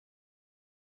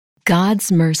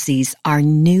God's mercies are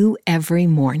new every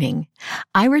morning.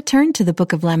 I return to the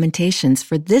book of Lamentations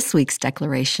for this week's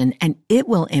declaration, and it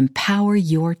will empower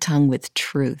your tongue with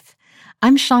truth.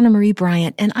 I'm Shauna Marie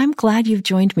Bryant, and I'm glad you've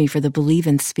joined me for the Believe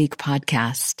and Speak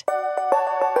podcast.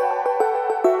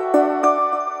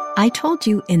 I told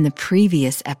you in the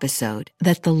previous episode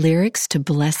that the lyrics to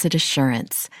Blessed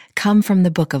Assurance come from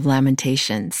the book of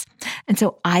Lamentations, and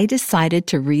so I decided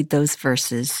to read those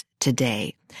verses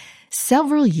today.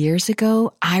 Several years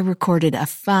ago, I recorded a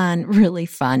really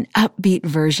fun, upbeat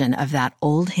version of that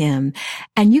old hymn,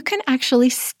 and you can actually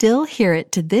still hear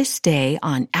it to this day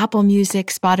on Apple Music,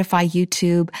 Spotify,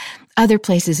 YouTube, other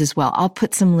places as well. I'll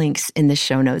put some links in the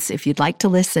show notes if you'd like to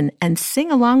listen and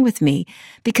sing along with me,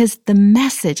 because the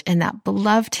message in that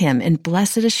beloved hymn in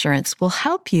Blessed Assurance will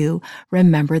help you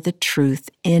remember the truth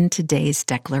in today's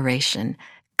declaration.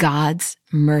 God's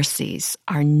mercies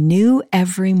are new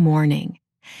every morning.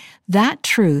 That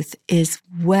truth is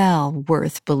well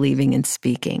worth believing and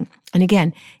speaking. And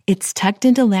again, it's tucked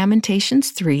into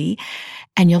Lamentations 3,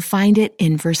 and you'll find it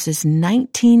in verses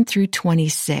 19 through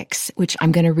 26, which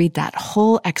I'm going to read that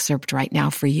whole excerpt right now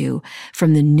for you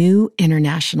from the New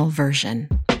International Version.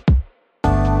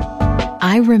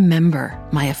 I remember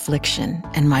my affliction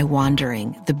and my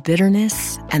wandering, the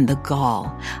bitterness and the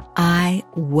gall. I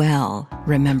well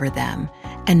remember them,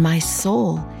 and my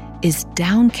soul is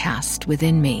downcast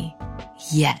within me.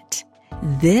 Yet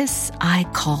this I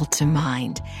call to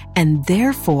mind, and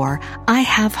therefore I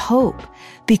have hope.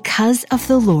 Because of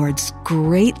the Lord's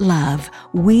great love,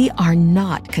 we are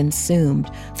not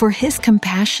consumed, for his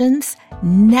compassions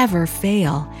never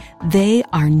fail. They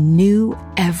are new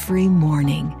every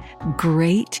morning.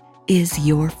 Great is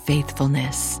your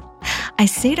faithfulness. I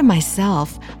say to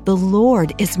myself, the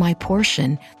Lord is my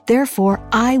portion, therefore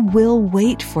I will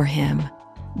wait for him.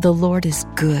 The Lord is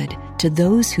good to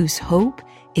those whose hope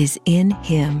is in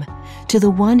him. To the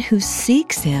one who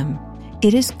seeks him,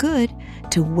 it is good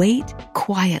to wait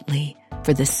quietly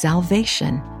for the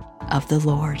salvation of the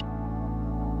Lord.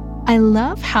 I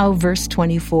love how verse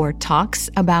 24 talks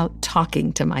about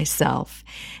talking to myself.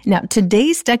 Now,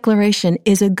 today's declaration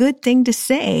is a good thing to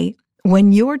say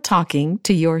when you're talking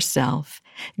to yourself.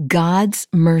 God's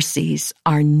mercies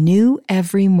are new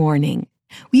every morning.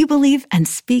 Will you believe and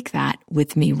speak that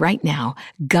with me right now?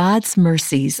 God's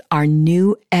mercies are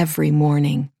new every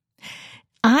morning.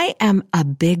 I am a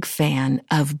big fan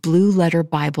of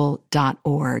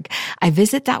blueletterbible.org. I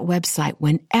visit that website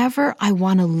whenever I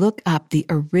want to look up the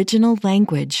original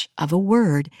language of a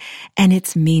word and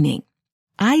its meaning.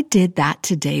 I did that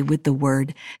today with the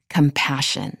word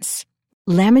compassions.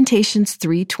 Lamentations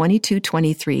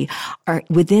 3:22-23 are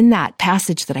within that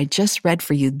passage that I just read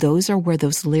for you. Those are where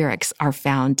those lyrics are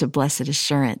found to Blessed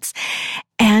Assurance.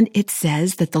 And it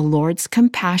says that the Lord's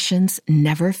compassions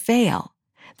never fail.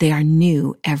 They are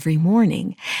new every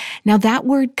morning. Now that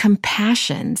word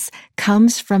compassions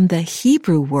comes from the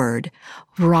Hebrew word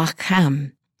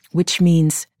rāḥam, which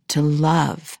means to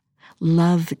love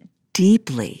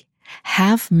deeply,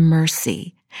 have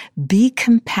mercy, be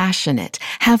compassionate,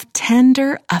 have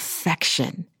tender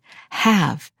affection,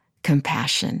 have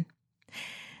compassion.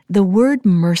 The word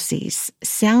mercies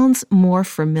sounds more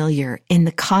familiar in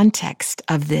the context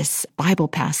of this Bible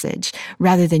passage.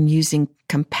 Rather than using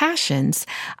compassions,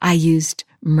 I used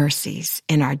mercies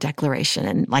in our declaration.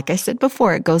 And like I said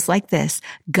before, it goes like this: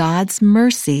 God's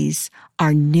mercies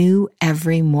are new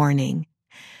every morning.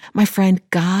 My friend,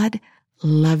 God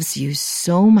loves you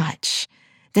so much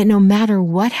that no matter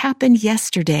what happened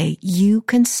yesterday, you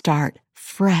can start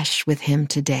fresh with him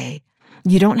today.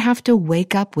 You don't have to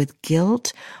wake up with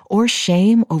guilt or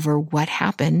shame over what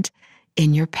happened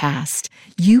in your past.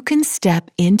 You can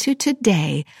step into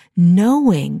today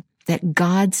knowing that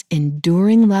God's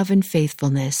enduring love and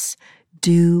faithfulness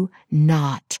do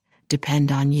not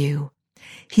depend on you.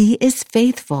 He is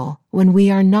faithful when we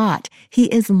are not. He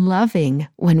is loving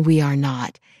when we are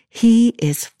not. He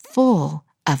is full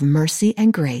of mercy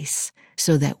and grace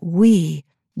so that we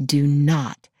do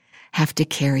not have to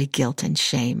carry guilt and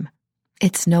shame.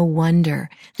 It's no wonder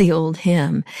the old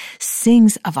hymn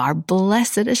sings of our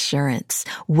blessed assurance.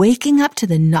 Waking up to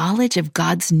the knowledge of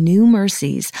God's new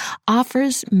mercies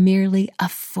offers merely a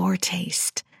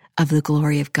foretaste of the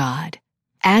glory of God.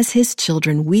 As his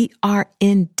children, we are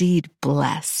indeed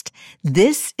blessed.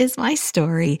 This is my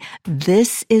story.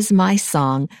 This is my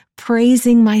song,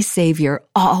 praising my Savior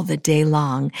all the day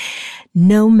long.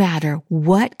 No matter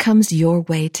what comes your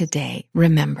way today,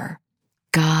 remember,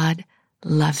 God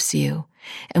loves you.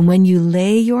 And when you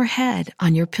lay your head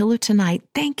on your pillow tonight,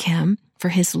 thank him for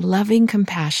his loving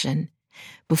compassion.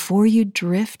 Before you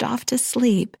drift off to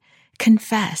sleep,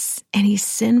 confess any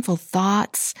sinful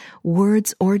thoughts,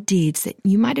 words, or deeds that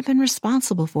you might have been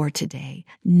responsible for today,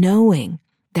 knowing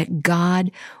that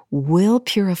God will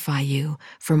purify you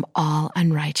from all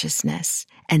unrighteousness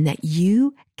and that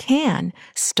you can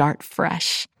start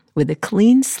fresh with a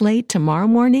clean slate tomorrow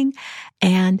morning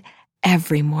and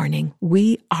every morning.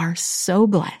 We are so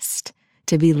blessed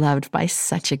to be loved by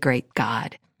such a great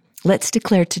God. Let's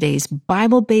declare today's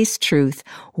Bible-based truth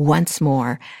once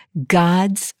more.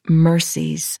 God's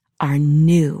mercies are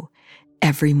new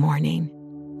every morning.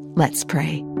 Let's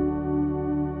pray.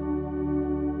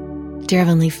 Dear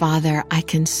Heavenly Father, I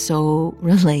can so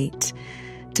relate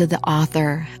to the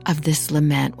author of this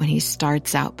lament when he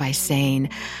starts out by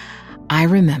saying, I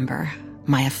remember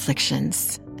my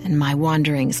afflictions and my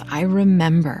wanderings. I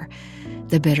remember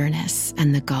the bitterness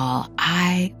and the gall.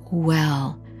 I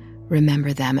well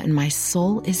remember them, and my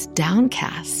soul is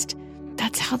downcast.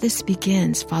 That's how this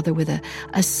begins, Father, with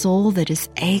a soul that is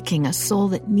aching, a soul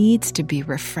that needs to be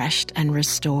refreshed and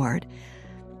restored.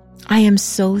 I am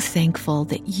so thankful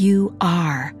that you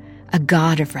are a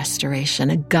God of restoration,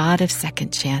 a God of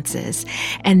second chances,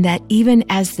 and that even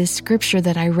as this scripture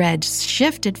that I read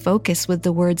shifted focus with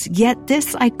the words, yet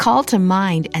this I call to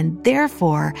mind, and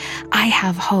therefore I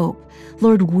have hope.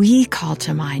 Lord, we call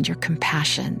to mind your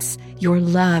compassions, your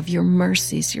love, your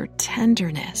mercies, your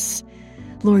tenderness.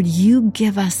 Lord, you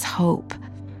give us hope.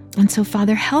 And so,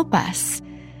 Father, help us,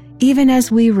 even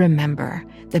as we remember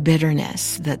the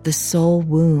bitterness that the soul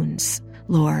wounds,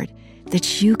 Lord,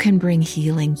 that you can bring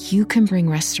healing, you can bring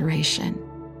restoration,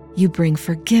 you bring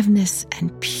forgiveness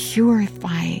and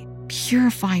purifying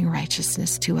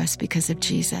righteousness to us because of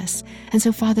Jesus. And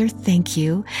so, Father, thank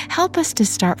you. Help us to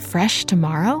start fresh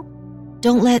tomorrow.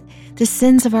 Don't let the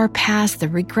sins of our past, the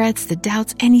regrets, the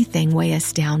doubts, anything weigh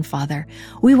us down, Father.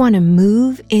 We want to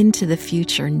move into the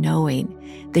future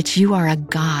knowing that you are a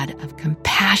God of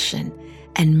compassion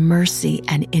and mercy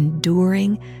and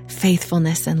enduring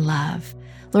faithfulness and love.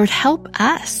 Lord, help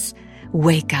us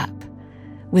wake up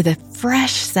with a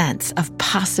fresh sense of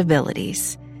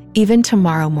possibilities. Even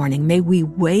tomorrow morning, may we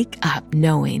wake up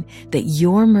knowing that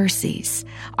your mercies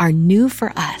are new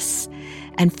for us.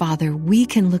 And Father, we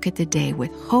can look at the day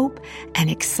with hope and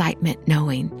excitement,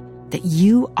 knowing that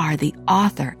you are the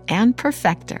author and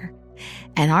perfecter.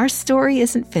 And our story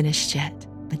isn't finished yet,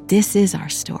 but this is our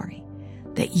story,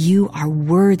 that you are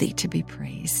worthy to be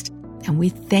praised. And we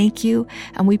thank you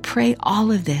and we pray all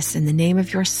of this in the name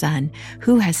of your Son,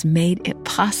 who has made it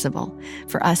possible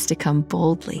for us to come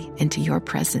boldly into your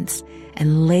presence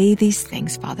and lay these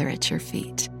things, Father, at your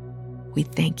feet. We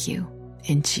thank you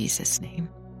in Jesus' name.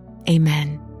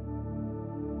 Amen.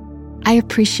 I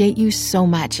appreciate you so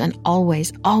much and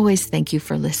always thank you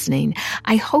for listening.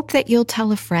 I hope that you'll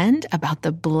tell a friend about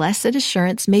the blessed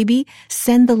assurance. Maybe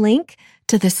send the link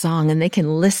to the song and they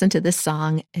can listen to this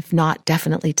song, if not,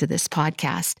 definitely to this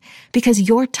podcast, because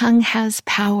your tongue has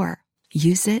power.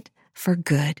 Use it for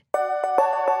good.